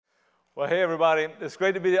Well, hey, everybody. It's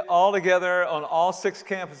great to be all together on all 6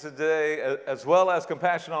 campuses today, as well as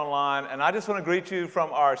Compassion Online. And I just want to greet you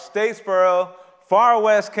from our Statesboro, Far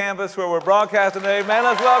West campus where we're broadcasting today. Man,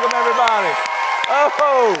 let's welcome everybody.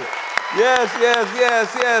 Oh, yes, yes,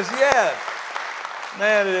 yes, yes, yes.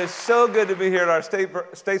 Man, it is so good to be here at our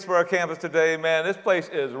Statesboro campus today. Man, this place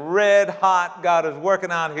is red hot. God is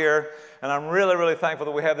working out here. And I'm really, really thankful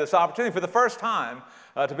that we have this opportunity for the first time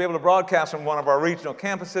to be able to broadcast from one of our regional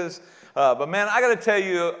campuses. But man, I got to tell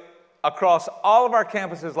you, across all of our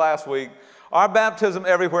campuses last week, our Baptism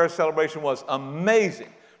Everywhere celebration was amazing.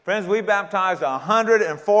 Friends, we baptized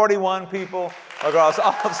 141 people across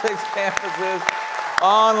all 6 campuses,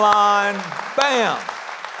 online, bam.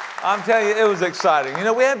 I'm telling you, it was exciting. You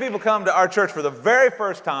know, we had people come to our church for the very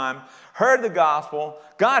first time, heard the gospel,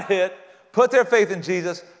 got hit, put their faith in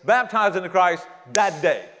Jesus, baptized into Christ that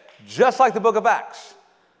day, just like the book of Acts.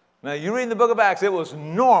 Now, you read in the book of Acts, it was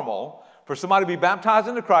normal for somebody to be baptized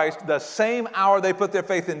into Christ the same hour they put their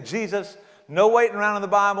faith in Jesus. No waiting around in the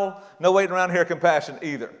Bible, no waiting around here at Compassion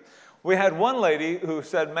either. We had one lady who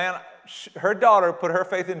said, man, her daughter put her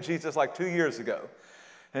faith in Jesus like 2 years ago.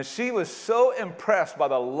 And she was so impressed by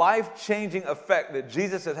the life-changing effect that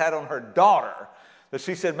Jesus had had on her daughter that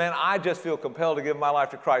she said, man, I just feel compelled to give my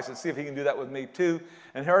life to Christ and see if he can do that with me too.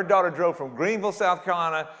 And her daughter drove from Greenville, South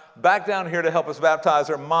Carolina, back down here to help us baptize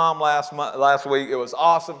her mom last week. It was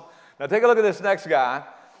awesome. Now take a look at this next guy.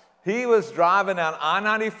 He was driving down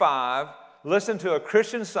I-95, listened to a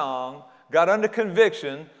Christian song, got under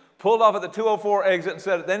conviction, pulled off at the 204 exit and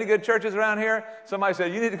said, any good churches around here? Somebody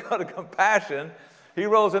said, you need to go to Compassion. He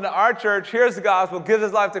rolls into our church, hears the gospel, gives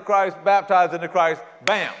his life to Christ, baptized into Christ,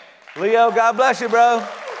 bam. Leo, God bless you, bro.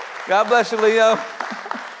 God bless you, Leo.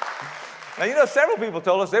 Now, you know, several people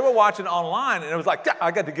told us they were watching online, and it was like, I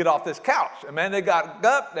got to get off this couch. And, man, they got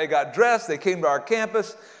up, they got dressed, they came to our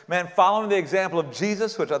campus, man, following the example of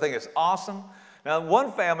Jesus, which I think is awesome. Now,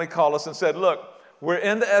 one family called us and said, look, we're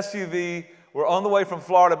in the SUV, we're on the way from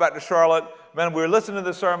Florida back to Charlotte. Man, we were listening to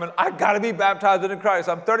the sermon. I've got to be baptized into Christ.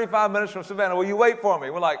 I'm 35 minutes from Savannah. Will you wait for me?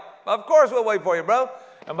 We're like, of course we'll wait for you, bro.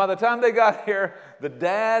 And by the time they got here, the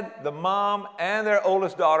dad, the mom, and their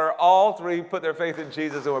oldest daughter, all 3 put their faith in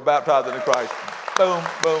Jesus and were baptized into Christ. Boom,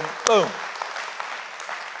 boom, boom.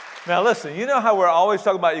 Now listen, you know how we're always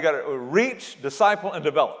talking about you got to reach, disciple, and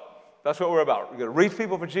develop. That's what we're about. We've got to reach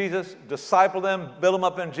people for Jesus, disciple them, build them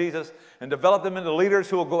up in Jesus, and develop them into leaders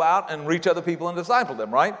who will go out and reach other people and disciple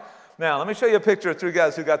them, right? Now, let me show you a picture of 3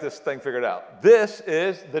 guys who got this thing figured out. This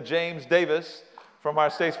is the James Davis from our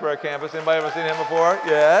Statesboro campus. Anybody ever seen him before?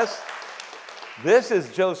 Yes. This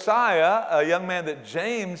is Josiah, a young man that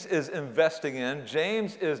James is investing in.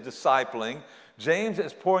 James is discipling. James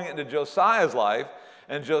is pouring into Josiah's life.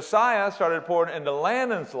 And Josiah started pouring into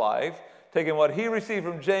Landon's life, taking what he received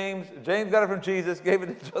from James. James got it from Jesus, gave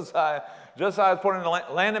it to Josiah. Josiah is pouring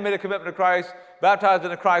into Landon, made a commitment to Christ, baptized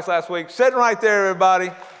into Christ last week. Sitting right there,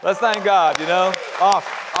 everybody. Let's thank God, you know.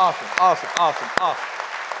 Awesome, awesome, awesome, awesome, awesome.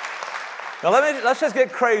 Now let's just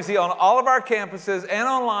get crazy on all of our campuses and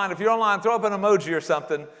online. If you're online, throw up an emoji or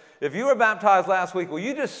something. If you were baptized last week, will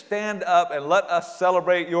you just stand up and let us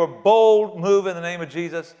celebrate your bold move in the name of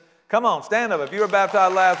Jesus? Come on, stand up. If you were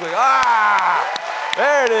baptized last week,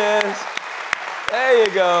 there it is. There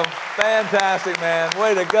you go. Fantastic, man.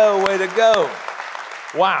 Way to go, way to go.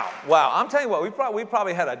 Wow. I'm telling you what, we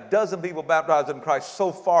probably had a dozen people baptized in Christ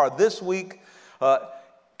so far this week.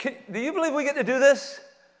 Do you believe we get to do this?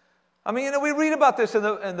 I mean, you know, we read about this in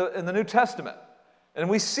the New Testament, and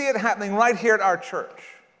we see it happening right here at our church.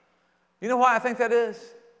 You know why I think that is?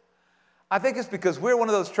 I think it's because we're one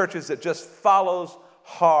of those churches that just follows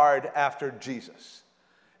hard after Jesus.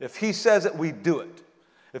 If he says it, we do it.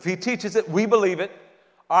 If he teaches it, we believe it.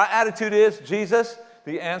 Our attitude is, Jesus,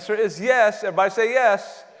 the answer is yes. Everybody say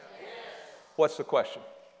yes. Yes. What's the question?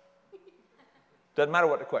 Doesn't matter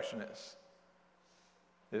what the question is.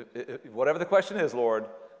 Whatever the question is, Lord,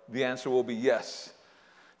 the answer will be yes.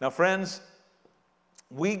 Now, friends,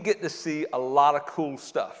 we get to see a lot of cool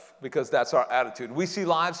stuff because that's our attitude. We see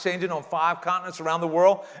lives changing on 5 continents around the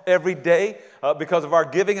world every day because of our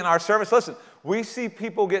giving and our service. Listen, we see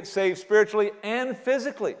people get saved spiritually and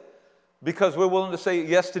physically because we're willing to say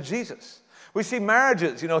yes to Jesus. We see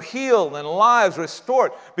marriages, healed and lives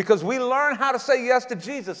restored because we learn how to say yes to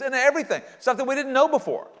Jesus in everything, something we didn't know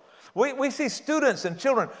before. We see students and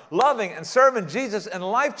children loving and serving Jesus in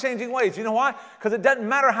life-changing ways. You know why? Because it doesn't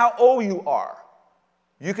matter how old you are.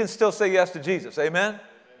 You can still say yes to Jesus. Amen?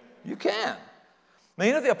 You can.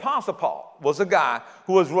 Now, the Apostle Paul was a guy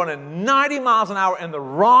who was running 90 miles an hour in the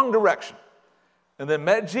wrong direction. and then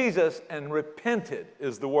met Jesus and repented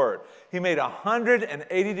is the word. He made a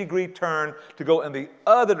 180-degree turn to go in the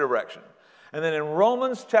other direction. And then in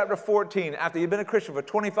Romans chapter 14, after he'd been a Christian for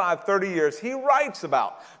 25, 30 years, he writes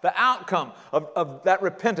about the outcome of that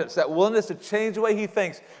repentance, that willingness to change the way he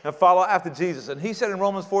thinks and follow after Jesus. And he said in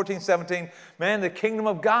Romans 14, 17, man, the kingdom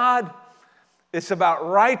of God, it's about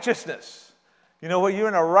righteousness. You know what? You're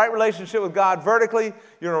in a right relationship with God vertically.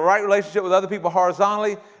 You're in a right relationship with other people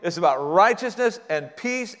horizontally. It's about righteousness and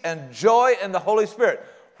peace and joy in the Holy Spirit.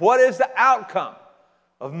 What is the outcome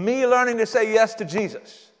of me learning to say yes to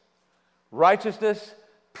Jesus? Righteousness,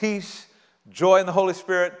 peace, joy in the Holy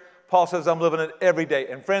Spirit. Paul says I'm living it every day.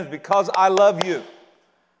 And friends, because I love you,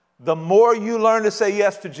 the more you learn to say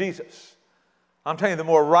yes to Jesus, I'm telling you, the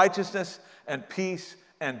more righteousness and peace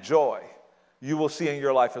and joy you will see in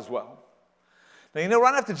your life as well. Now, you know,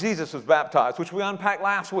 right after Jesus was baptized, which we unpacked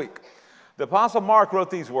last week, the Apostle Mark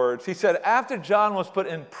wrote these words. He said, after John was put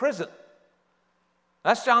in prison,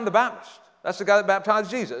 that's John the Baptist, that's the guy that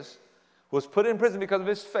baptized Jesus, was put in prison because of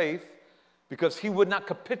his faith, because he would not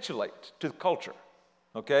capitulate to the culture,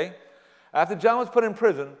 okay? After John was put in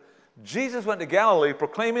prison, Jesus went to Galilee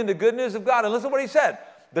proclaiming the good news of God. And listen to what he said.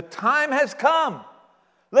 The time has come.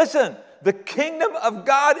 Listen, the kingdom of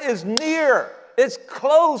God is near. It's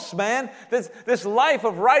close, man. This life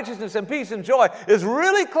of righteousness and peace and joy is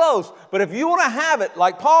really close. But if you want to have it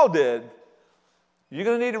like Paul did, you're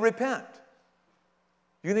going to need to repent.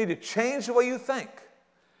 You need to change the way you think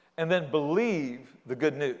and then believe the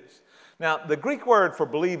good news. Now, the Greek word for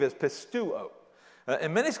believe is pisteuo.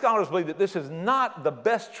 And many scholars believe that this is not the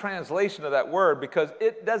best translation of that word because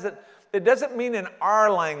it doesn't mean in our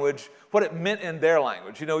language what it meant in their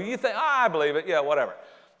language. You know, you think, I believe it, yeah, whatever.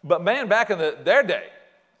 But man, back in their day,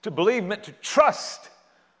 to believe meant to trust.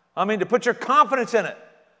 I mean, to put your confidence in it,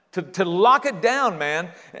 to lock it down, man.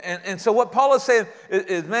 And so what Paul is saying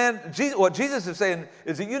is man, what Jesus is saying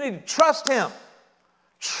is that you need to trust him.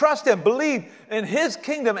 Trust him, believe in his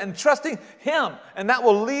kingdom and trusting him. And that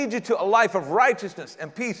will lead you to a life of righteousness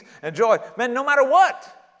and peace and joy. Man, no matter what.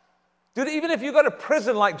 Dude, even if you go to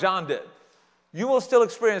prison like John did, you will still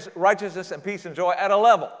experience righteousness and peace and joy at a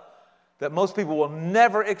level that most people will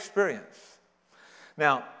never experience.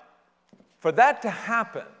 Now, for that to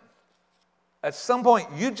happen, at some point,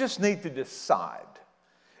 you just need to decide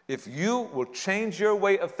if you will change your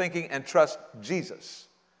way of thinking and trust Jesus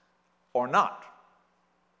or not.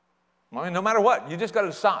 I mean, no matter what, you just got to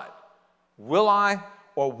decide, will I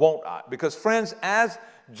or won't I? Because friends, as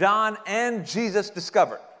John and Jesus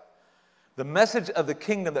discovered, the message of the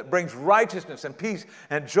kingdom that brings righteousness and peace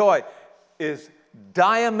and joy is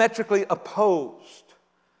diametrically opposed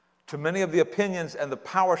to many of the opinions and the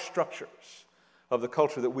power structures of the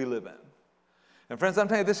culture that we live in. And friends, I'm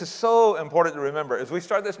telling you, this is so important to remember as we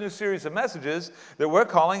start this new series of messages that we're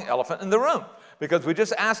calling Elephant in the Room. Because we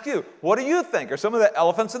just ask you, what do you think are some of the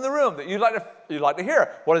elephants in the room that you'd like to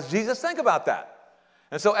hear? What does Jesus think about that?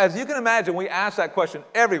 And so as you can imagine, we ask that question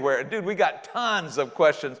everywhere. And dude, we got tons of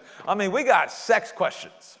questions. I mean, we got sex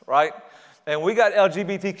questions, right? And we got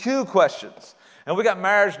LGBTQ questions. And we got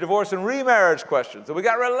marriage, divorce, and remarriage questions. And we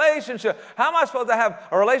got relationship. How am I supposed to have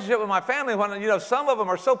a relationship with my family when, you know, some of them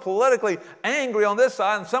are so politically angry on this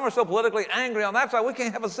side and some are so politically angry on that side, we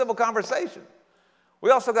can't have a civil conversation. We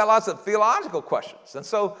also got lots of theological questions. And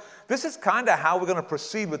so this is kind of how we're going to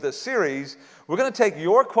proceed with this series. We're going to take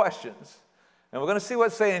your questions, and we're going to see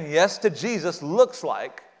what saying yes to Jesus looks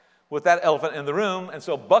like with that elephant in the room. And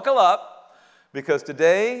so buckle up, because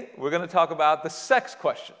today we're going to talk about the sex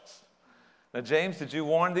questions. Now, James, did you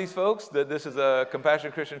warn these folks that this is a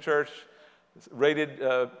Compassion Christian Church rated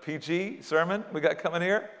PG sermon we got coming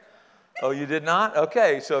here? Oh, you did not?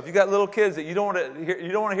 Okay, so if you got little kids that you don't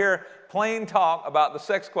want to hear plain talk about the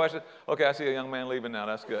sex question. Okay, I see a young man leaving now.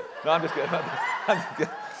 That's good. No, I'm just kidding. I'm just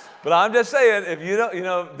kidding. But I'm just saying, if you don't, you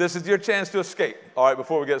know, this is your chance to escape. All right,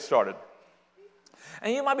 before we get started.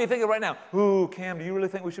 And you might be thinking right now, ooh, Cam, do you really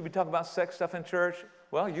think we should be talking about sex stuff in church?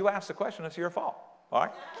 Well, you asked the question. It's your fault. All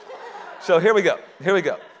right? So here we go. Here we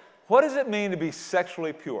go. What does it mean to be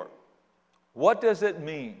sexually pure? What does it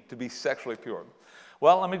mean to be sexually pure?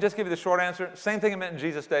 Well, let me just give you the short answer. Same thing it meant in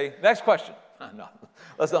Jesus' day. Next question. No,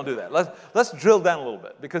 let's don't do that. Let's drill down a little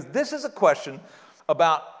bit, because this is a question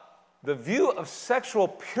about the view of sexual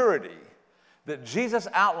purity that Jesus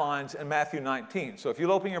outlines in Matthew 19. So if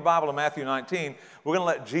you'll open your Bible to Matthew 19, we're going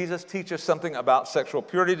to let Jesus teach us something about sexual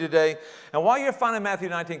purity today. And while you're finding Matthew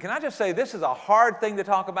 19, can I just say this is a hard thing to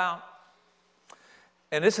talk about?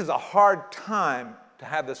 And this is a hard time to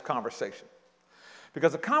have this conversation.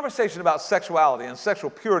 Because the conversation about sexuality and sexual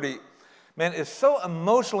purity, man, is so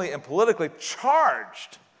emotionally and politically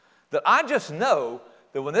charged that I just know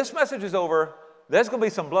that when this message is over, there's going to be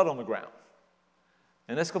some blood on the ground.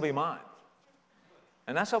 And it's going to be mine.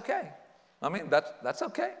 And that's okay. I mean, that's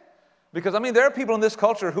okay. Because, I mean, there are people in this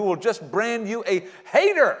culture who will just brand you a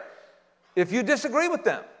hater if you disagree with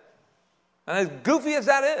them. And as goofy as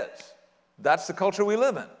that is, that's the culture we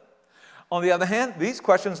live in. On the other hand, these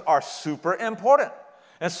questions are super important.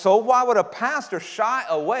 And so why would a pastor shy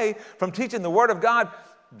away from teaching the Word of God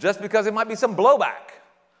just because there might be some blowback?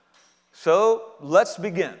 So let's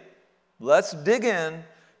begin. Let's dig in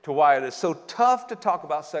to why it is so tough to talk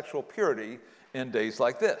about sexual purity in days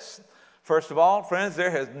like this. First of all, friends,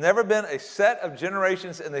 there has never been a set of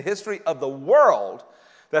generations in the history of the world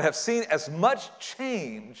that have seen as much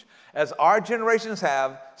change as our generations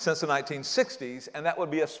have since the 1960s, and that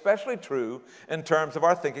would be especially true in terms of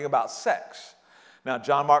our thinking about sex. Now,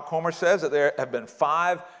 John Mark Comer says that there have been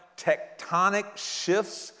 5 tectonic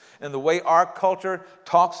shifts in the way our culture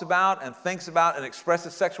talks about and thinks about and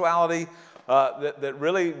expresses sexuality that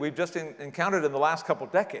really we've just encountered in the last couple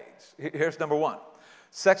decades. Here's number 1.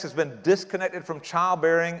 Sex has been disconnected from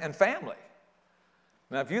childbearing and family.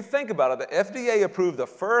 Now, if you think about it, the FDA approved the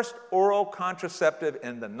first oral contraceptive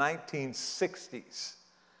in the 1960s.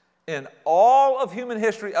 In all of human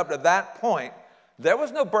history up to that point, there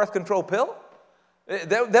was no birth control pill.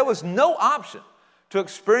 There was no option to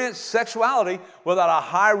experience sexuality without a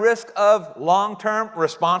high risk of long-term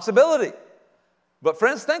responsibility. But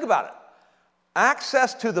friends, think about it.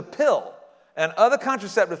 Access to the pill and other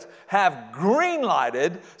contraceptives have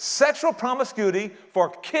green-lighted sexual promiscuity for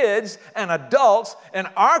kids and adults in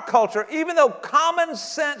our culture, even though common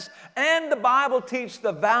sense and the Bible teach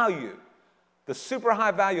the super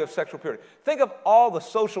high value of sexual purity. Think of all the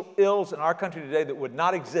social ills in our country today that would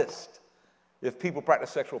not exist if people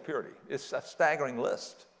practice sexual purity. It's a staggering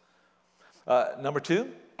list. Number 2,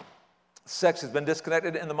 sex has been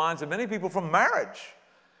disconnected in the minds of many people from marriage.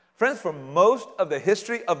 Friends, for most of the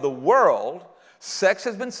history of the world, sex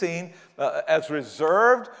has been seen as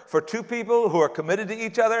reserved for 2 people who are committed to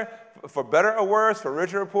each other, for better or worse, for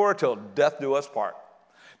richer or poorer, till death do us part.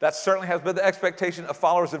 That certainly has been the expectation of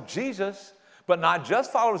followers of Jesus, but not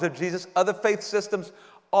just followers of Jesus, other faith systems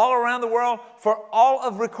all around the world for all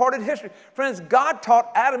of recorded history. Friends, God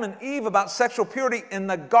taught Adam and Eve about sexual purity in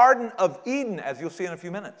the Garden of Eden, as you'll see in a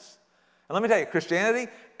few minutes. And let me tell you, Christianity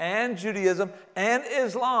and Judaism and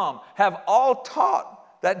Islam have all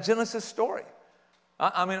taught that Genesis story.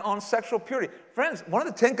 I mean, on sexual purity. Friends, one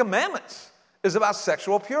of the 10 Commandments is about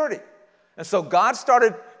sexual purity. And so God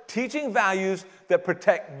started teaching values that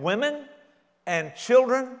protect women and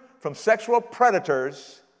children from sexual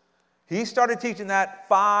predators. He started teaching that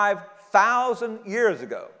 5,000 years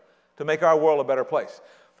ago to make our world a better place.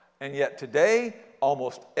 And yet today,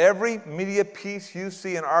 almost every media piece you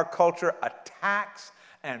see in our culture attacks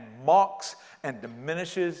and mocks and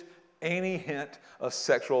diminishes any hint of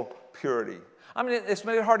sexual purity. I mean, it's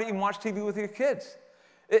made it hard to even watch TV with your kids.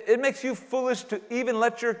 It makes you foolish to even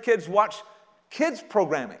let your kids watch kids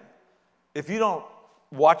programming if you don't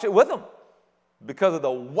watch it with them because of the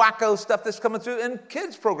wacko stuff that's coming through in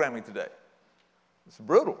kids programming today. It's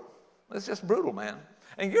brutal. It's just brutal, man.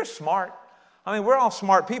 And you're smart. I mean, we're all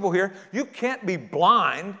smart people here. You can't be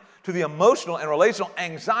blind to the emotional and relational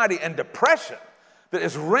anxiety and depression that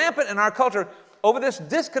is rampant in our culture over this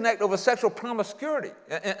disconnect over sexual promiscuity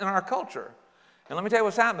in our culture. And let me tell you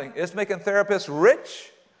what's happening. It's making therapists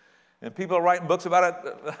rich, and people are writing books about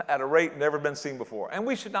it at a rate never been seen before. And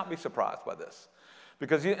we should not be surprised by this,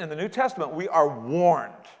 because in the New Testament, we are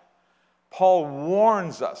warned. Paul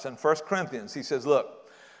warns us in 1 Corinthians. He says, look,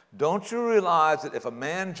 don't you realize that if a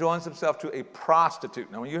man joins himself to a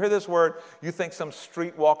prostitute, now when you hear this word, you think some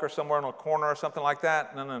streetwalker somewhere in a corner or something like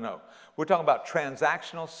that? No, no, no. We're talking about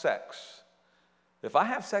transactional sex. If I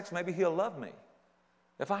have sex, maybe he'll love me.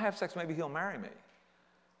 If I have sex, maybe he'll marry me.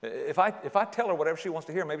 If I tell her whatever she wants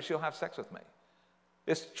to hear, maybe she'll have sex with me.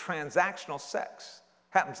 It's transactional sex.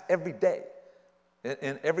 Happens every day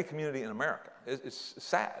in every community in America. It's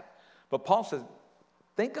sad. But Paul says,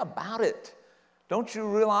 think about it. Don't you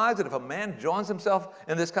realize that if a man joins himself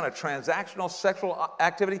in this kind of transactional sexual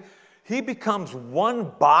activity, he becomes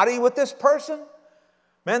one body with this person?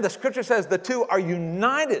 Man, the scripture says the two are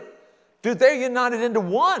united. Dude, they're united into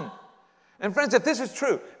one. And friends, if this is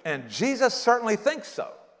true, and Jesus certainly thinks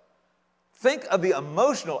so, think of the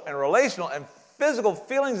emotional and relational and physical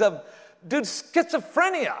feelings of, dude,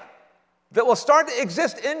 schizophrenia that will start to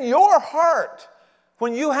exist in your heart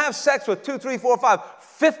when you have sex with 2, 3, 4, 5,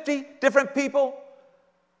 50 different people.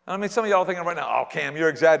 I mean, some of y'all are thinking right now, oh, Cam, you're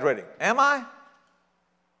exaggerating. Am I?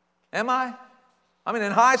 Am I? I mean,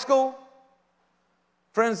 in high school,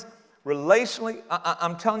 friends, Relationally,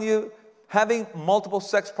 I'm telling you, having multiple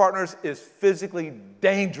sex partners is physically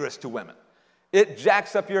dangerous to women. It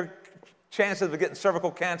jacks up your chances of getting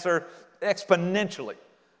cervical cancer exponentially.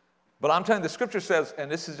 But I'm telling you, the scripture says, and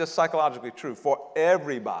this is just psychologically true, for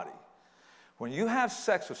everybody, when you have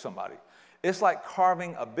sex with somebody, it's like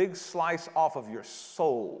carving a big slice off of your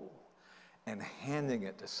soul and handing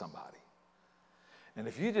it to somebody. And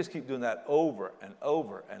if you just keep doing that over and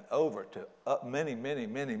over and over to many, many,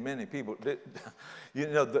 many, many people, you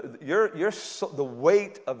know, the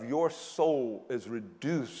weight of your soul is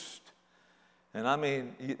reduced. And I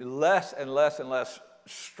mean, less and less and less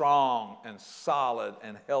strong and solid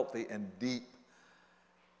and healthy and deep.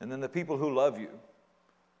 And then the people who love you,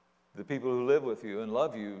 the people who live with you and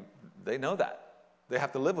love you, they know that. They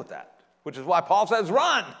have to live with that, which is why Paul says,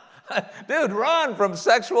 run. Dude, run from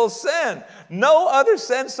sexual sin. No other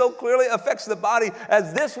sin so clearly affects the body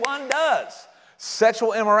as this one does.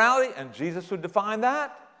 Sexual immorality, and Jesus would define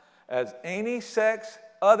that as any sex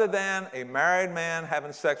other than a married man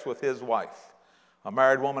having sex with his wife, a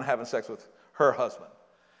married woman having sex with her husband.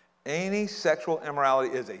 Any sexual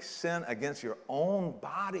immorality is a sin against your own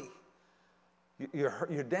body.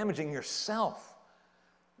 You're damaging yourself.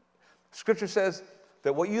 Scripture says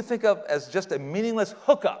that what you think of as just a meaningless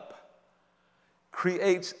hookup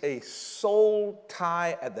creates a soul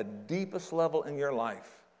tie at the deepest level in your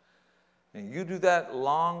life. And you do that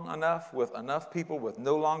long enough with enough people with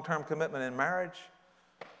no long-term commitment in marriage,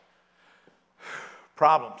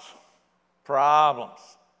 problems.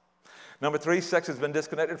 Number 3, sex has been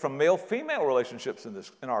disconnected from male-female relationships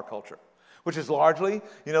in our culture, which is largely,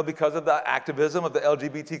 because of the activism of the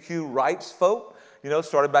LGBTQ rights folk,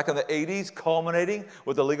 started back in the 80s, culminating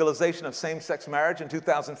with the legalization of same-sex marriage in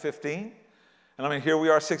 2015. And I mean, here we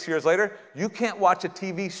are 6 years later. You can't watch a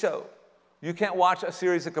TV show. You can't watch a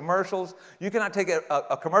series of commercials. You cannot take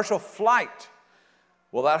a commercial flight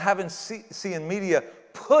without having seeing media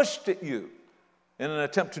pushed at you in an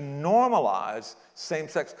attempt to normalize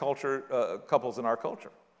same-sex culture, couples in our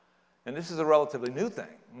culture. And this is a relatively new thing.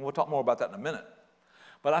 And we'll talk more about that in a minute.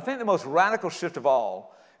 But I think the most radical shift of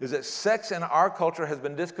all is that sex in our culture has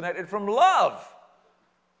been disconnected from love.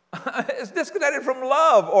 It's disconnected from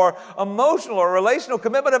love or emotional or relational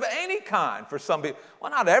commitment of any kind for some people.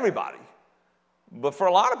 Well, not everybody, but for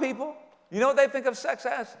a lot of people. You know what they think of sex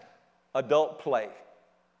as? Adult play.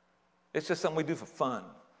 It's just something we do for fun.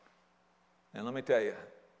 And let me tell you,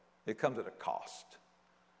 it comes at a cost.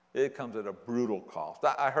 It comes at a brutal cost.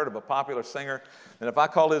 I heard of a popular singer, and if I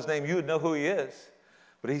called his name, you would know who he is.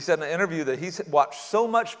 But he said in an interview that he's watched so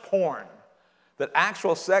much porn that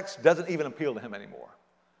actual sex doesn't even appeal to him anymore.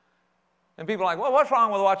 And people are like, well, what's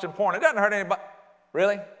wrong with watching porn? It doesn't hurt anybody.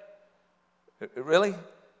 Really? Really?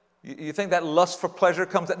 You think that lust for pleasure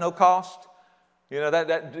comes at no cost?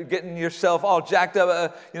 That getting yourself all jacked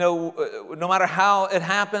up, no matter how it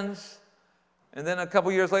happens. And then a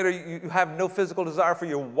couple years later, you have no physical desire for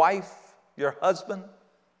your wife, your husband.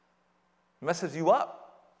 It messes you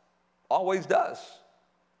up. Always does.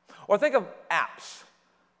 Or think of apps,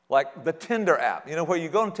 like the Tinder app. Where you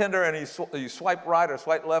go on Tinder and you swipe right or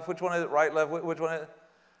swipe left. Which one is it? Right, left, which one is it?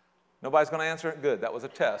 Nobody's going to answer it? Good, that was a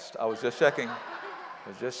test. I was just checking.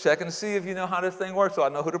 To see if you know how this thing works so I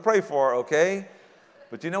know who to pray for, okay?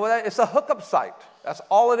 But you know what? It's a hookup site. That's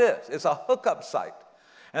all it is. It's a hookup site.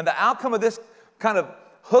 And the outcome of this kind of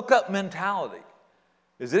hookup mentality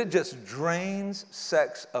is that it just drains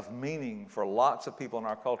sex of meaning for lots of people in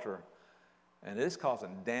our culture. And it is causing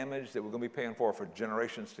damage that we're going to be paying for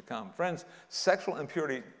generations to come. Friends, sexual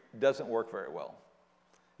impurity doesn't work very well.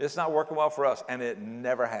 It's not working well for us, and it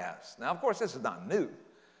never has. Now, of course, this is not new.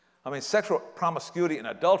 I mean, sexual promiscuity and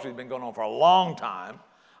adultery has been going on for a long time.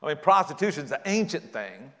 I mean, prostitution's an ancient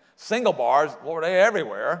thing. Single bars, Lord, they're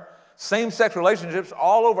everywhere. Same-sex relationships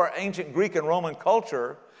all over ancient Greek and Roman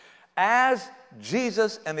culture. As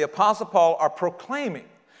Jesus and the Apostle Paul are proclaiming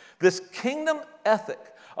this kingdom ethic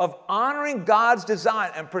of honoring God's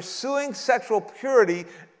design and pursuing sexual purity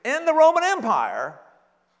in the Roman Empire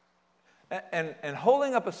and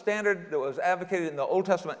holding up a standard that was advocated in the Old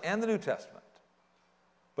Testament and the New Testament.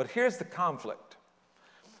 But here's the conflict.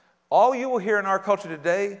 All you will hear in our culture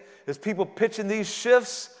today is people pitching these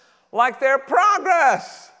shifts like they're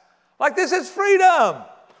progress, like this is freedom.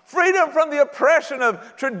 Freedom from the oppression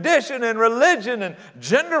of tradition and religion and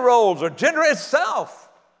gender roles or gender itself.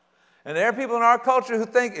 And there are people in our culture who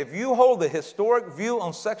think if you hold the historic view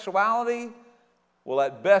on sexuality, well,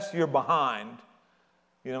 at best you're behind.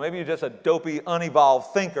 Maybe you're just a dopey,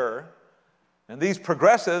 unevolved thinker. And these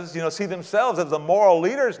progressives, see themselves as the moral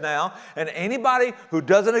leaders now. And anybody who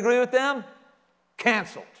doesn't agree with them,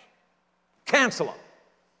 canceled. Cancel them.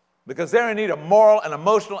 because they're in need of moral and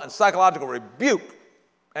emotional and psychological rebuke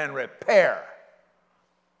and repair.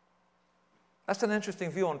 That's an interesting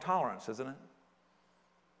view on tolerance, isn't it?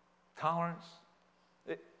 Tolerance,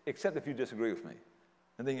 except if you disagree with me,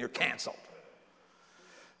 and then you're canceled.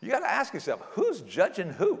 You got to ask yourself, who's judging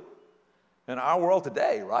who in our world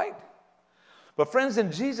today, right? But friends,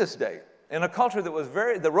 in Jesus' day, in a culture that was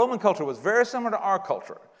the Roman culture was very similar to our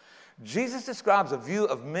culture, Jesus describes a view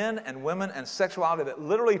of men and women and sexuality that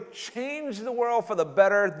literally changed the world for the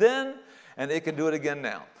better then, and it can do it again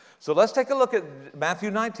now. So let's take a look at Matthew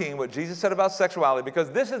 19, what Jesus said about sexuality, because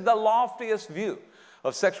this is the loftiest view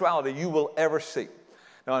of sexuality you will ever see.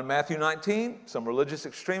 Now, in Matthew 19, some religious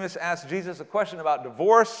extremists asked Jesus a question about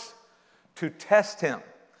divorce to test him,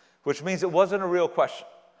 which means it wasn't a real question.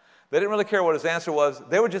 They didn't really care what his answer was.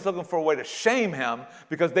 They were just looking for a way to shame him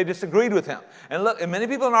because they disagreed with him. And look, and many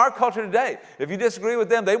people in our culture today, if you disagree with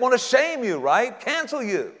them, they want to shame you, right? Cancel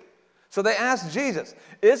you. So they asked Jesus,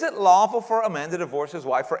 is it lawful for a man to divorce his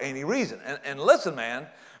wife for any reason? And listen, man,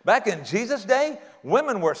 back in Jesus' day,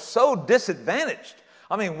 women were so disadvantaged.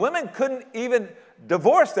 I mean, women couldn't even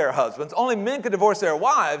divorce their husbands. Only men could divorce their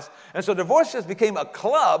wives. And so divorce just became a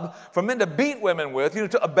club for men to beat women with,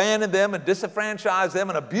 to abandon them and disenfranchise them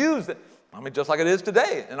and abuse them. I mean, just like it is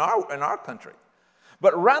today in our country.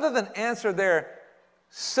 But rather than answer their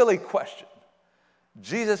silly question,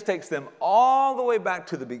 Jesus takes them all the way back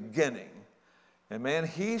to the beginning. And man,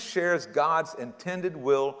 he shares God's intended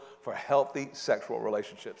will for healthy sexual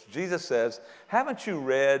relationships. Jesus says, haven't you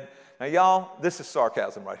read? Now, y'all, this is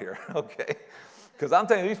sarcasm right here, okay? Because I'm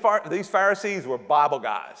telling you, these Pharisees were Bible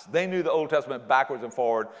guys. They knew the Old Testament backwards and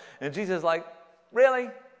forward. And Jesus is like, really?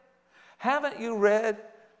 Haven't you read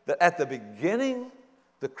that at the beginning,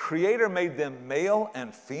 the Creator made them male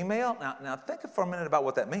and female? Now think for a minute about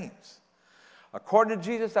what that means. According to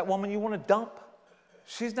Jesus, that woman you want to dump,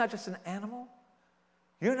 she's not just an animal.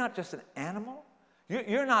 You're not just an animal.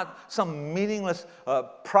 You're not some meaningless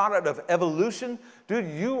product of evolution. Dude,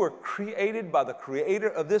 you were created by the Creator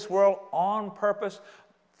of this world on purpose,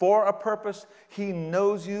 for a purpose. He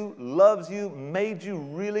knows you, loves you, made you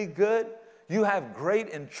really good. You have great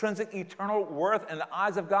intrinsic eternal worth in the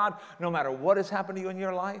eyes of God, no matter what has happened to you in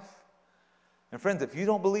your life. And friends, if you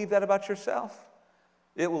don't believe that about yourself,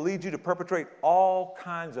 it will lead you to perpetrate all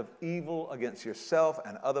kinds of evil against yourself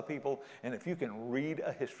and other people. And if you can read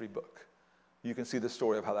a history book, you can see the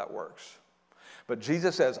story of how that works. But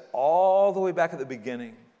Jesus says all the way back at the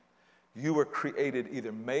beginning, you were created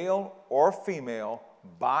either male or female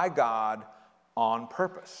by God on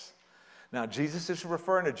purpose. Now, Jesus is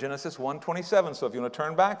referring to Genesis 1:27. So if you want to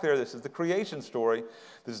turn back there, this is the creation story.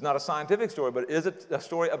 This is not a scientific story, but it is a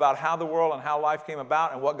story about how the world and how life came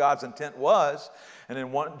about and what God's intent was. And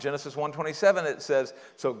in Genesis 1:27, it says,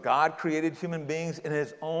 so God created human beings in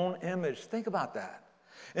his own image. Think about that.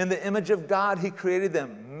 In the image of God, he created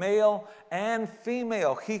them, male and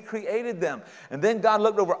female. He created them. And then God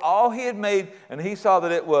looked over all he had made, and he saw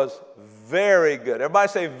that it was very good. Everybody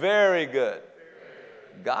say very good.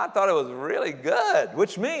 God thought it was really good,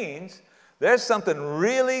 which means there's something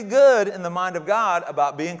really good in the mind of God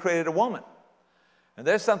about being created a woman. And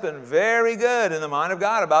there's something very good in the mind of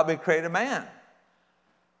God about being created a man.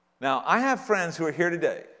 Now, I have friends who are here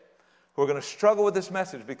today who are going to struggle with this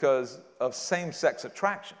message because of same-sex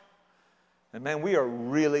attraction. And man, we are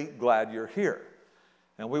really glad you're here.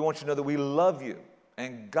 And we want you to know that we love you,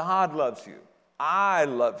 and God loves you. I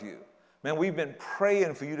love you. Man, we've been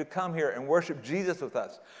praying for you to come here and worship Jesus with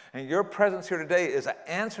us. And your presence here today is an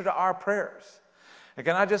answer to our prayers. And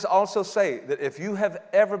can I just also say that if you have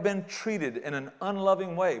ever been treated in an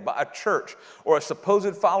unloving way by a church or a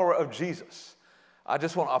supposed follower of Jesus, I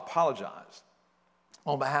just want to apologize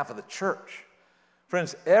on behalf of the church.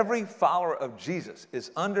 Friends, every follower of Jesus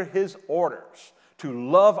is under his orders to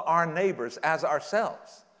love our neighbors as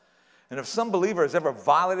ourselves. And if some believer has ever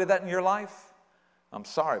violated that in your life, I'm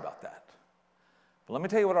sorry about that. But let me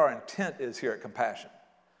tell you what our intent is here at Compassion.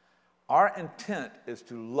 Our intent is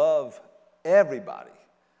to love everybody,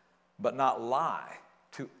 but not lie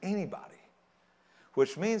to anybody,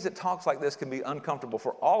 which means that talks like this can be uncomfortable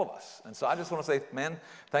for all of us. And so I just want to say, man,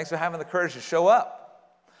 thanks for having the courage to show up.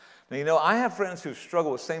 Now, I have friends who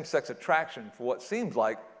struggle with same-sex attraction for what seems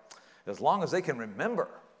like as long as they can remember.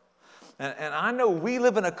 And I know we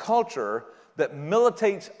live in a culture that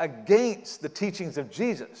militates against the teachings of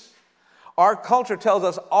Jesus. Our culture tells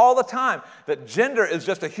us all the time that gender is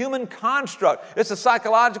just a human construct. It's a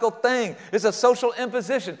psychological thing. It's a social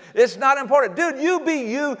imposition. It's not important. Dude, you be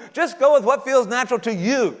you. Just go with what feels natural to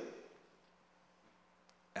you.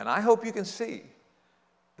 And I hope you can see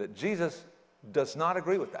that Jesus does not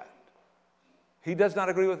agree with that. He does not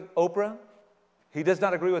agree with Oprah. He does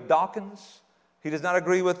not agree with Dawkins. He does not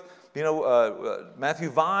agree with, Matthew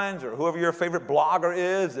Vines or whoever your favorite blogger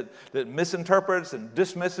is that misinterprets and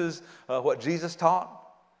dismisses what Jesus taught.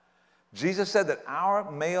 Jesus said that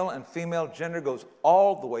our male and female gender goes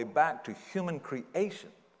all the way back to human creation.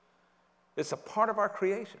 It's a part of our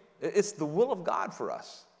creation. It's the will of God for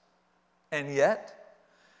us. And yet,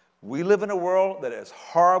 we live in a world that is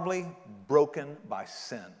horribly broken by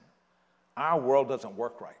sin. Our world doesn't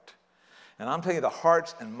work right. And I'm telling you, the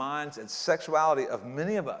hearts and minds and sexuality of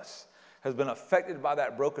many of us has been affected by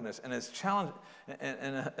that brokenness, and it's challenged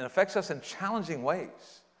and affects us in challenging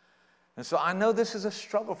ways. And so I know this is a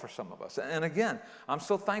struggle for some of us. And again, I'm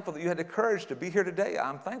so thankful that you had the courage to be here today.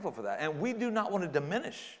 I'm thankful for that. And we do not want to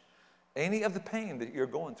diminish any of the pain that you're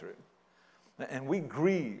going through. And we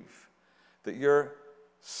grieve that your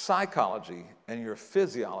psychology and your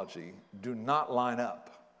physiology do not line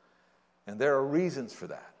up. And there are reasons for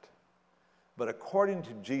that. But according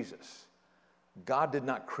to Jesus, God did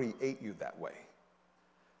not create you that way.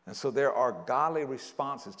 And so there are godly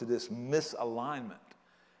responses to this misalignment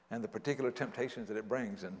and the particular temptations that it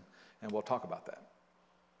brings, and we'll talk about that.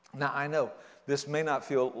 Now, I know this may not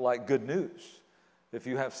feel like good news if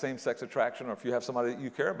you have same-sex attraction or if you have somebody that you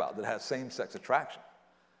care about that has same-sex attraction.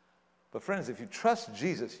 But friends, if you trust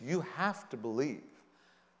Jesus, you have to believe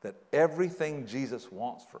that everything Jesus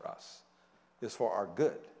wants for us is for our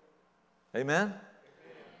good. Amen?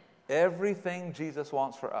 Everything Jesus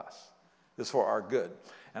wants for us is for our good.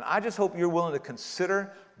 And I just hope you're willing to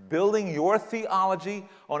consider building your theology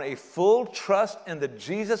on a full trust in the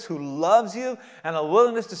Jesus who loves you and a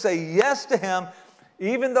willingness to say yes to him,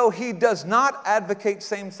 even though he does not advocate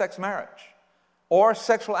same-sex marriage or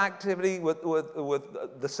sexual activity with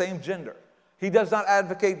the same gender. He does not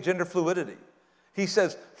advocate gender fluidity. He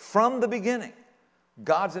says, from the beginning,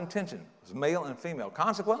 God's intention was male and female.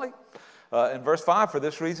 Consequently, in verse 5, for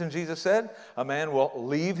this reason, Jesus said, a man will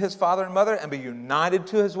leave his father and mother and be united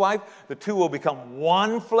to his wife. The two will become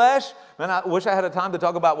one flesh. Man, I wish I had a time to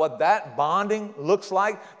talk about what that bonding looks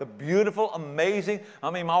like. The beautiful, amazing. I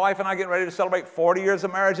mean, my wife and I get ready to celebrate 40 years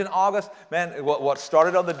of marriage in August. Man, what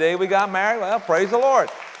started on the day we got married, well, praise the Lord.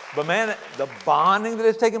 But man, the bonding that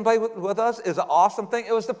is taking place with us is an awesome thing.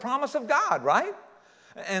 It was the promise of God, right?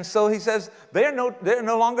 And so he says, they're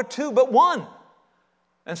no longer two, but one.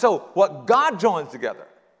 And so what God joins together,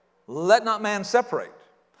 let not man separate.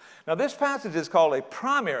 Now this passage is called a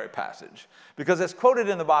primary passage because it's quoted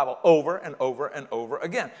in the Bible over and over and over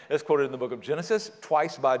again. It's quoted in the book of Genesis,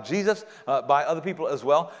 twice by Jesus, by other people as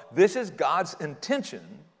well. This is God's intention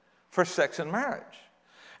for sex and marriage.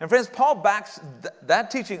 And friends, Paul backs that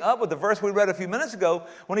teaching up with the verse we read a few minutes ago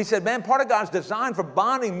when he said, man, part of God's design for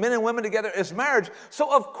bonding men and women together is marriage.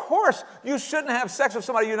 So of course you shouldn't have sex with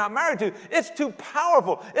somebody you're not married to. It's too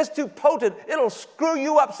powerful. It's too potent. It'll screw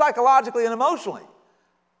you up psychologically and emotionally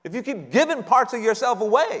if you keep giving parts of yourself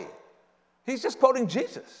away. He's just quoting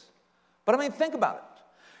Jesus. But I mean, think about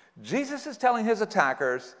it. Jesus is telling his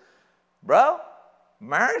attackers, bro,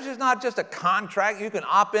 marriage is not just a contract you can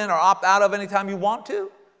opt in or opt out of anytime you want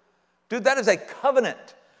to. Dude, that is a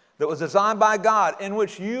covenant that was designed by God in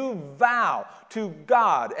which you vow to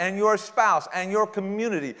God and your spouse and your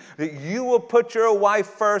community that you will put your wife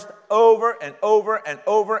first over and over and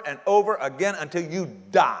over and over again until you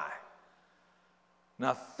die.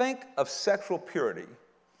 Now think of sexual purity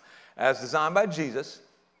as designed by Jesus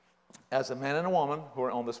as a man and a woman who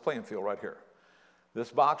are on this playing field right here.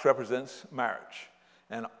 This box represents marriage.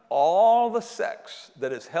 And all the sex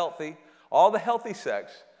that is healthy, all the healthy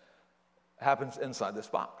sex happens inside this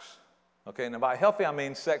box. Okay, now by healthy, I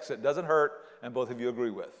mean sex that doesn't hurt and both of you agree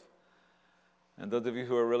with. And those of you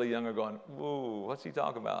who are really young are going, ooh, what's he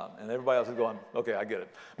talking about? And everybody else is going, okay, I get it.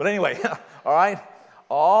 But anyway, all right,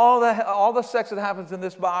 all the sex that happens in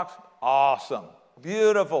this box, awesome,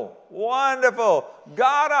 beautiful, wonderful,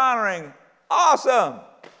 God-honoring, awesome.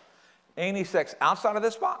 Any sex outside of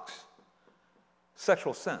this box,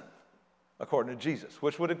 sexual sin, according to Jesus,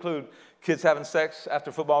 which would include kids having sex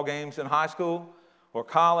after football games in high school or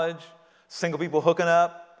college, single people hooking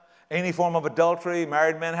up, any form of adultery,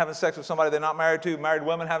 married men having sex with somebody they're not married to, married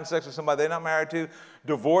women having sex with somebody they're not married to,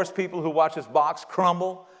 divorced people who watch this box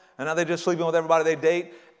crumble, and now they're just sleeping with everybody they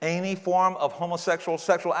date, any form of homosexual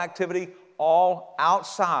sexual activity, all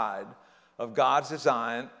outside of God's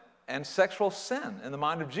design, and sexual sin in the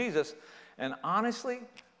mind of Jesus, and honestly,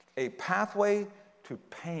 a pathway to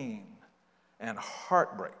pain and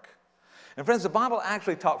heartbreak. And friends, the Bible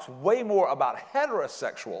actually talks way more about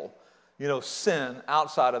heterosexual, sin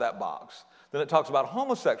outside of that box than it talks about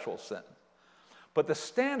homosexual sin. But the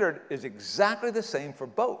standard is exactly the same for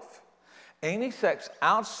both. Any sex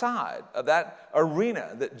outside of that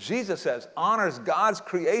arena that Jesus says honors God's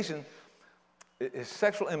creation is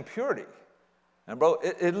sexual impurity. And bro,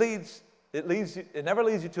 it never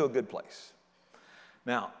leads you to a good place.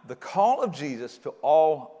 Now, the call of Jesus to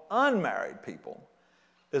all unmarried people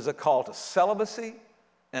is a call to celibacy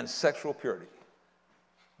and sexual purity.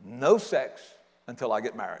 No sex until I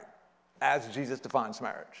get married, as Jesus defines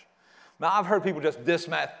marriage. Now, I've heard people just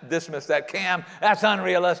dismiss that. Cam, that's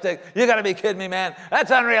unrealistic. You got to be kidding me, man.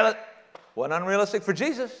 That's unrealistic. Wasn't unrealistic for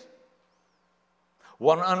Jesus.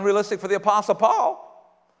 Wasn't unrealistic for the Apostle Paul.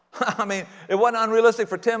 I mean, it wasn't unrealistic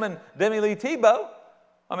for Tim and Demi Lee Tebow.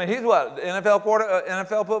 I mean, he's what,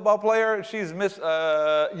 NFL football player? She's Miss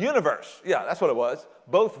Universe. Yeah, that's what it was.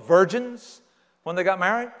 Both virgins when they got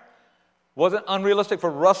married. Wasn't unrealistic for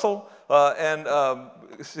Russell and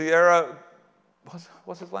Sierra.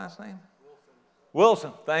 What's his last name?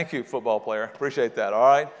 Wilson. Thank you, football player. Appreciate that. All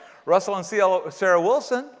right. Russell and Sarah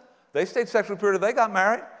Wilson, they stayed sexually pure till they got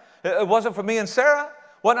married. It wasn't for me and Sarah.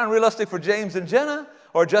 Wasn't unrealistic for James and Jenna,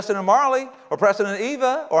 or Justin and Marley, or Preston and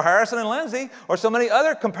Eva, or Harrison and Lindsay, or so many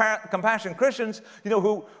other compassionate Christians,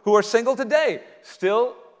 who are single today,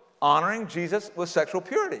 still honoring Jesus with sexual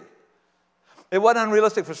purity. It wasn't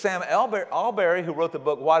unrealistic for Sam Alberry, who wrote the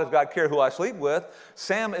book, Why Does God Care Who I Sleep With?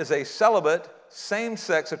 Sam is a celibate,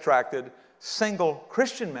 same-sex attracted, single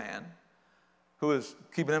Christian man who is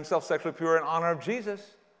keeping himself sexually pure in honor of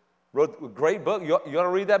Jesus. Wrote a great book. You ought to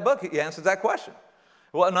read that book. He answers that question.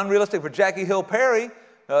 It wasn't unrealistic for Jackie Hill Perry,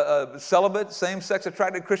 a celibate, same-sex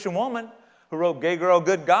attracted Christian woman who wrote Gay Girl,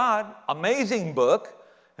 Good God, amazing book,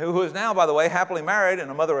 who is now, by the way, happily married and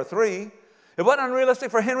a mother of 3. It wasn't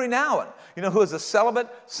unrealistic for Henry Nouwen, who is a celibate,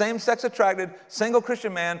 same-sex attracted, single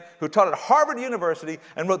Christian man who taught at Harvard University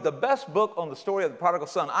and wrote the best book on the story of the prodigal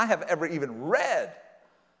son I have ever even read.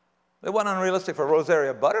 It wasn't unrealistic for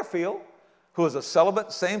Rosaria Butterfield, who is a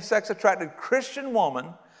celibate, same-sex attracted Christian woman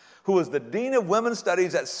who was the dean of women's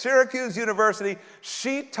studies at Syracuse University.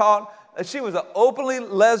 She was an openly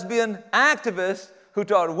lesbian activist who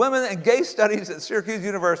taught women and gay studies at Syracuse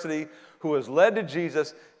University, who was led to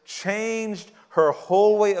Jesus, changed her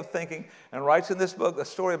whole way of thinking, and writes in this book a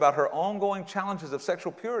story about her ongoing challenges of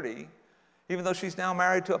sexual purity, even though she's now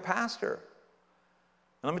married to a pastor.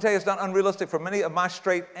 And let me tell you, it's not unrealistic for many of my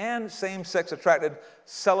straight and same-sex attracted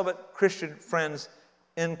celibate Christian friends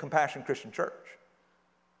in Compassion Christian Church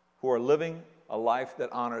who are living a life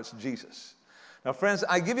that honors Jesus. Now, friends,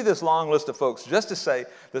 I give you this long list of folks just to say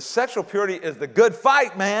the sexual purity is the good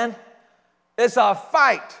fight, man. It's a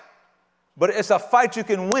fight. But it's a fight you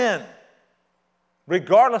can win,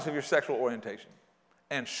 regardless of your sexual orientation,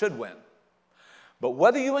 and should win. But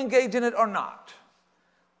whether you engage in it or not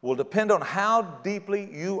will depend on how deeply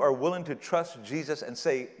you are willing to trust Jesus and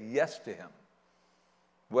say yes to him,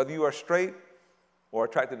 whether you are straight or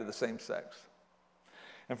attracted to the same sex.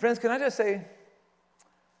 And friends, can I just say,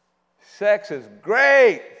 sex is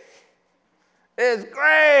great. It's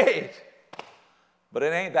great. But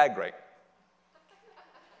it ain't that great.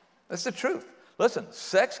 That's the truth. Listen,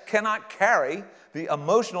 sex cannot carry the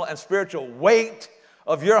emotional and spiritual weight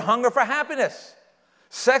of your hunger for happiness.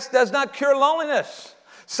 Sex does not cure loneliness.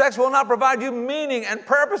 Sex will not provide you meaning and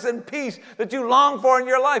purpose and peace that you long for in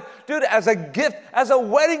your life. Dude, as a gift, as a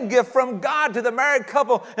wedding gift from God to the married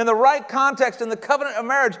couple in the right context in the covenant of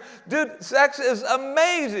marriage, dude, sex is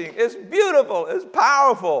amazing. It's beautiful. It's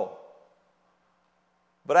powerful.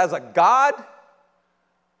 But as a God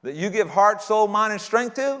that you give heart, soul, mind, and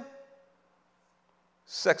strength to,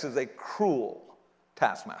 sex is a cruel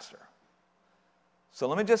taskmaster. So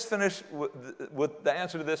let me just finish with the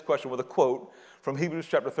answer to this question with a quote from Hebrews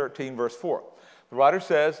chapter 13, verse 4. The writer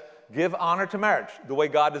says, give honor to marriage the way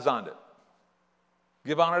God designed it.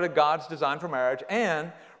 Give honor to God's design for marriage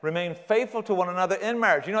and remain faithful to one another in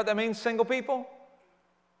marriage. You know what that means, single people?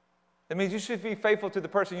 It means you should be faithful to the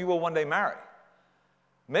person you will one day marry.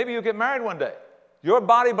 Maybe you'll get married one day. Your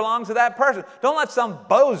body belongs to that person. Don't let some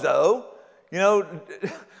bozo,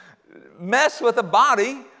 mess with a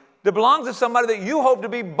body that belongs to somebody that you hope to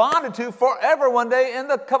be bonded to forever one day in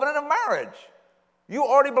the covenant of marriage. You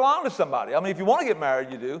already belong to somebody. I mean, if you want to get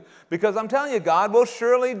married, you do. Because I'm telling you, God will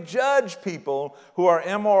surely judge people who are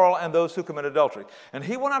immoral and those who commit adultery. And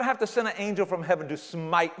he will not have to send an angel from heaven to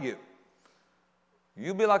smite you.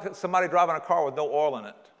 You'll be like somebody driving a car with no oil in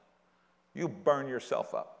it. You burn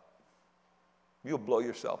yourself up. You'll blow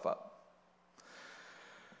yourself up.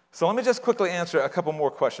 So let me just quickly answer a couple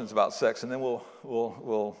more questions about sex, and then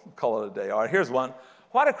we'll call it a day. All right, here's one.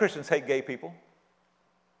 Why do Christians hate gay people?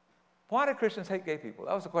 Why do Christians hate gay people?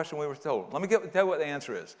 That was the question we were told. Let me tell you what the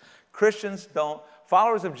answer is.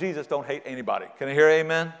 Followers of Jesus don't hate anybody. Can I hear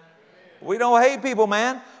amen? We don't hate people,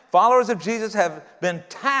 man. Followers of Jesus have been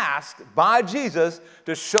tasked by Jesus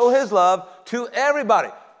to show his love to everybody.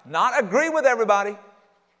 Not agree with everybody.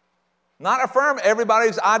 Not affirm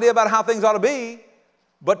everybody's idea about how things ought to be,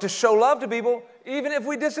 but to show love to people even if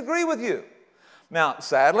we disagree with you. Now,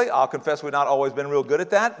 sadly, I'll confess we've not always been real good at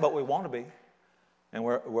that, but we want to be. And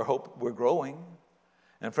we're growing.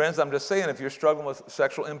 And friends, I'm just saying, if you're struggling with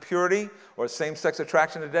sexual impurity or same-sex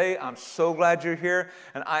attraction today, I'm so glad you're here.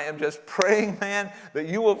 And I am just praying, man, that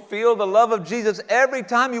you will feel the love of Jesus every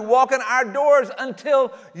time you walk in our doors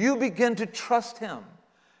until you begin to trust him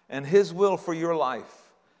and his will for your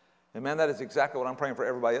life. And man, that is exactly what I'm praying for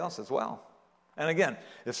everybody else as well. And again,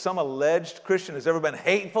 if some alleged Christian has ever been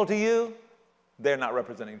hateful to you, they're not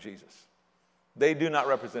representing Jesus. They do not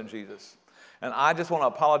represent Jesus. And I just want to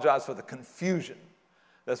apologize for the confusion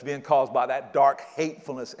that's being caused by that dark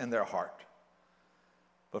hatefulness in their heart.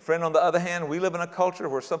 But friend, on the other hand, we live in a culture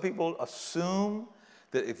where some people assume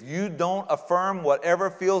that if you don't affirm whatever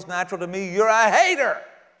feels natural to me, you're a hater.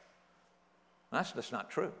 That's just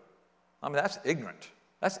not true. I mean, that's ignorant.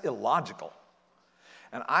 That's illogical.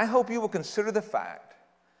 And I hope you will consider the fact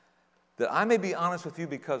that I may be honest with you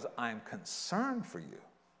because I'm concerned for you,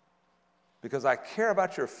 because I care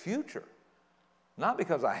about your future, not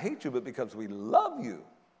because I hate you, but because we love you.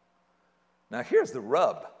 Now, here's the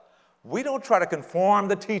rub. We don't try to conform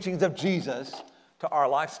the teachings of Jesus to our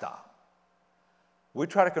lifestyle. We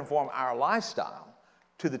try to conform our lifestyle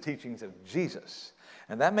to the teachings of Jesus.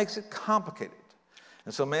 And that makes it complicated.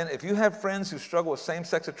 And so, man, if you have friends who struggle with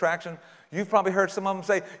same-sex attraction, you've probably heard some of them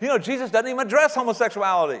say, you know, Jesus doesn't even address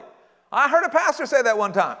homosexuality. I heard a pastor say that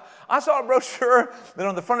one time. I saw a brochure that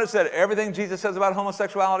on the front it said, everything Jesus says about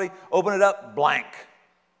homosexuality, open it up, blank.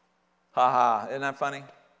 Ha ha, isn't that funny?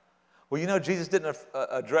 Well, you know, Jesus didn't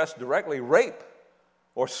address directly rape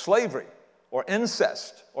or slavery or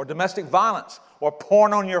incest or domestic violence or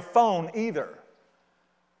porn on your phone either.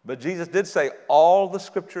 But Jesus did say, all the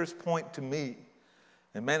scriptures point to me.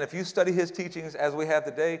 And man, if you study his teachings as we have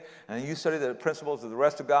today, and you study the principles of the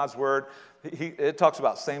rest of God's word, it talks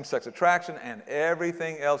about same-sex attraction and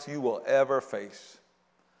everything else you will ever face.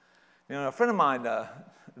 You know, a friend of mine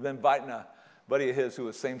been inviting a buddy of his who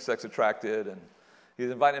was same-sex attracted, and he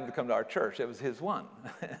was inviting him to come to our church. It was his one.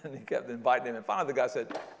 And he kept inviting him. And finally the guy said,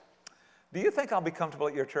 do you think I'll be comfortable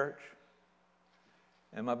at your church?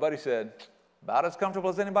 And my buddy said, about as comfortable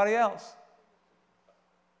as anybody else.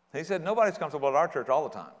 He said, nobody's comfortable at our church all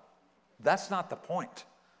the time. That's not the point.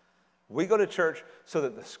 We go to church so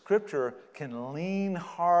that the scripture can lean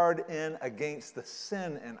hard in against the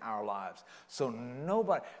sin in our lives. So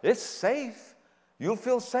nobody, it's safe. You'll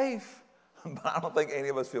feel safe. But I don't think any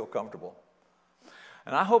of us feel comfortable.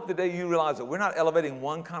 And I hope today you realize that we're not elevating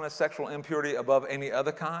one kind of sexual impurity above any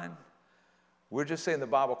other kind. We're just saying the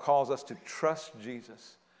Bible calls us to trust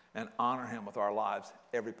Jesus and honor him with our lives,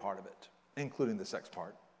 every part of it, including the sex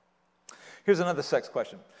part. Here's another sex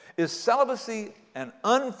question. Is celibacy an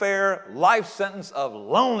unfair life sentence of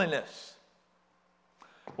loneliness?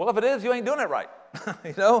 Well, if it is, you ain't doing it right.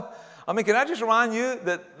 You know? I mean, can I just remind you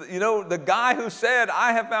that, you know, the guy who said,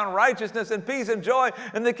 I have found righteousness and peace and joy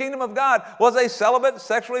in the kingdom of God was a celibate,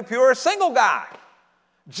 sexually pure, single guy.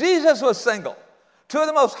 Jesus was single. Two of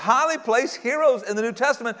the most highly placed heroes in the New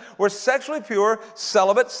Testament were sexually pure,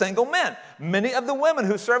 celibate, single men. Many of the women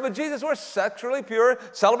who served with Jesus were sexually pure,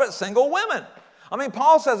 celibate, single women. I mean,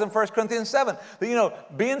 Paul says in 1 Corinthians 7 that, you know,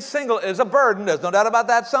 being single is a burden. There's no doubt about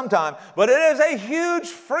that sometime. But it is a huge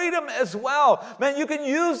freedom as well. Man, you can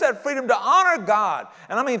use that freedom to honor God.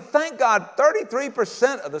 And I mean, thank God,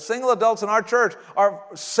 33% of the single adults in our church are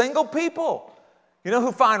single people, you know,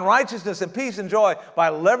 who find righteousness and peace and joy by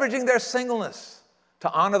leveraging their singleness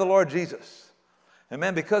to honor the Lord Jesus. And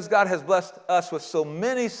man, because God has blessed us with so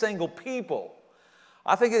many single people,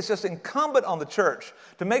 I think it's just incumbent on the church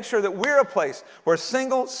to make sure that we're a place where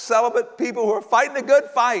single, celibate people who are fighting a good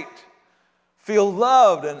fight feel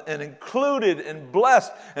loved and included and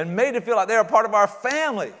blessed and made to feel like they're a part of our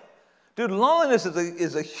family. Dude, loneliness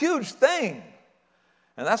is a huge thing.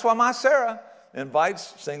 And that's why my Sarah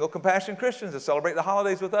invites single Compassion Christians to celebrate the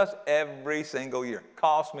holidays with us every single year.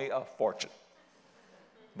 Costs me a fortune.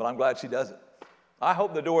 But I'm glad she does it. I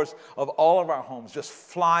hope the doors of all of our homes just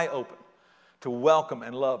fly open to welcome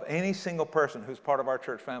and love any single person who's part of our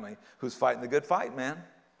church family who's fighting the good fight, man.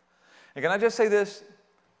 And can I just say this?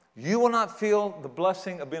 You will not feel the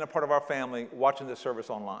blessing of being a part of our family watching this service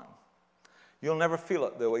online. You'll never feel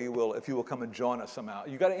it the way you will if you will come and join us somehow.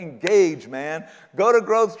 You got to engage, man. Go to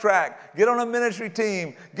Growth Track. Get on a ministry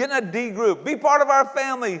team. Get in a D group. Be part of our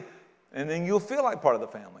family. And then you'll feel like part of the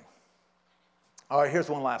family. All right, here's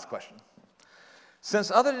one last question.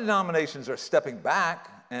 Since other denominations are stepping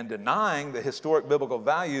back and denying the historic biblical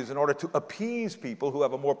values in order to appease people who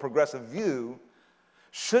have a more progressive view,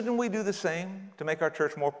 shouldn't we do the same to make our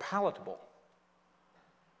church more palatable?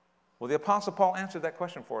 Well, the Apostle Paul answered that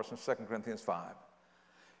question for us in 2 Corinthians 5.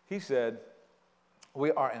 He said,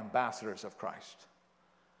 we are ambassadors of Christ.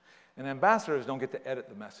 And ambassadors don't get to edit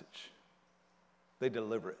the message. They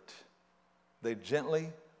deliver it. They gently,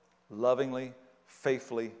 lovingly,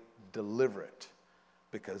 faithfully deliver it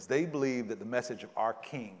because they believe that the message of our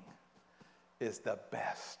King is the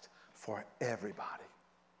best for everybody.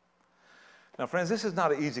 Now, friends, this is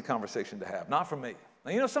not an easy conversation to have, not for me.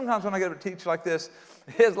 Now, sometimes when I get to teach like this,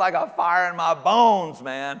 it's like a fire in my bones,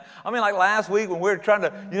 man. I mean, like last week when we were trying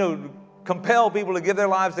to, compel people to give their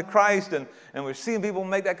lives to Christ, and we're seeing people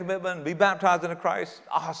make that commitment and be baptized into Christ.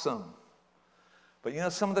 Awesome.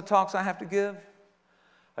 But some of the talks I have to give,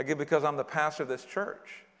 I give because I'm the pastor of this church,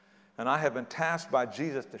 and I have been tasked by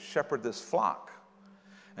Jesus to shepherd this flock.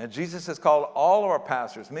 And Jesus has called all of our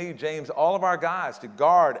pastors, me, James, all of our guys to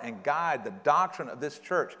guard and guide the doctrine of this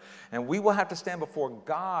church. And we will have to stand before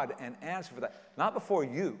God and answer for that. Not before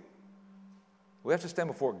you. We have to stand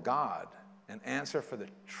before God and answer for the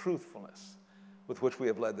truthfulness with which we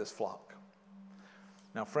have led this flock.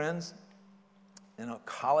 Now, friends, in a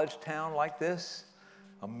college town like this,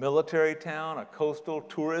 a military town, a coastal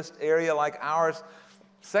tourist area like ours,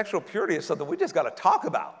 sexual purity is something we just got to talk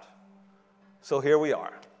about. So here we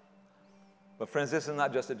are. But friends, this is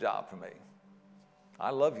not just a job for me.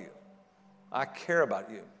 I love you. I care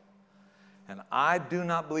about you. And I do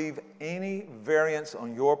not believe any variance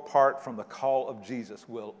on your part from the call of Jesus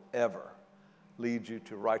will ever lead you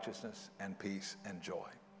to righteousness and peace and joy.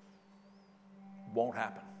 Won't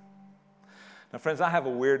happen. Now, friends, I have a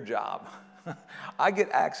weird job. I get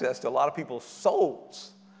access to a lot of people's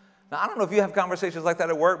souls. Now, I don't know if you have conversations like that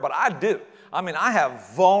at work, but I do. I mean, I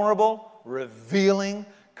have vulnerable, revealing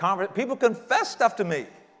conversations. People confess stuff to me.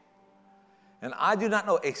 And I do not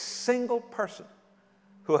know a single person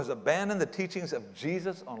who has abandoned the teachings of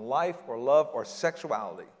Jesus on life or love or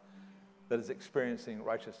sexuality that is experiencing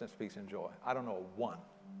righteousness, peace, and joy. I don't know one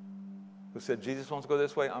who said, Jesus wants to go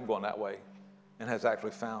this way, I'm going that way, and has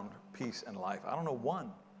actually found peace and life. I don't know one.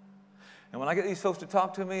 And when I get these folks to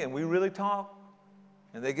talk to me and we really talk,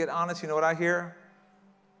 and they get honest, you know what I hear?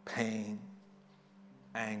 Pain,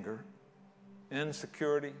 anger,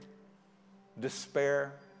 insecurity,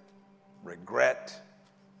 despair, regret.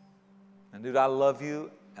 And dude, I love you,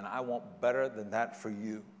 and I want better than that for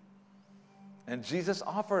you. And Jesus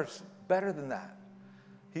offers better than that.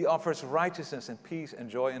 He offers righteousness and peace and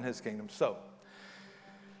joy in his kingdom. So,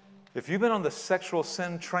 if you've been on the sexual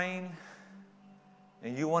sin train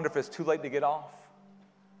and you wonder if it's too late to get off,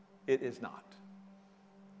 it is not.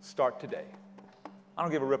 Start today. I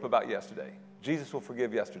don't give a rip about yesterday. Jesus will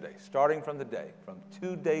forgive yesterday, starting from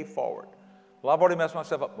today forward. Well, I've already messed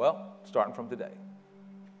myself up. Well, starting from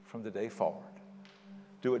today forward.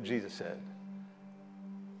 Do what Jesus said.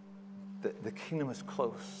 The kingdom is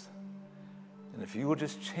close. And if you will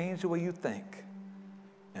just change the way you think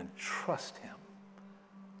and trust him,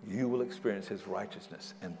 you will experience his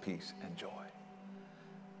righteousness and peace and joy.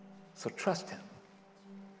 So trust him.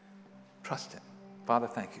 Trust him. Father,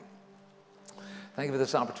 thank you. Thank you for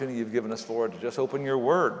this opportunity you've given us, Lord, to just open your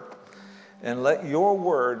word and let your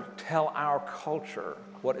word tell our culture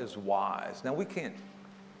what is wise. Now, we can't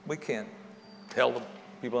tell the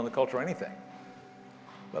people in the culture anything.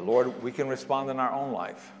 But, Lord, we can respond in our own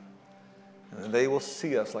life. And they will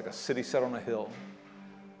see us like a city set on a hill.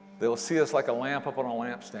 They will see us like a lamp up on a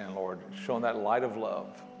lampstand, Lord, showing that light of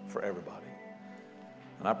love for everybody.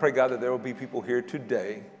 And I pray, God, that there will be people here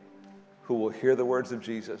today who will hear the words of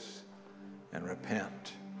Jesus and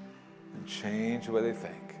repent and change the way they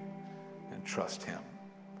think and trust him.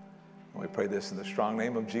 And we pray this in the strong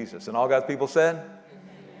name of Jesus. And all God's people said,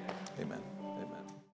 amen. Amen.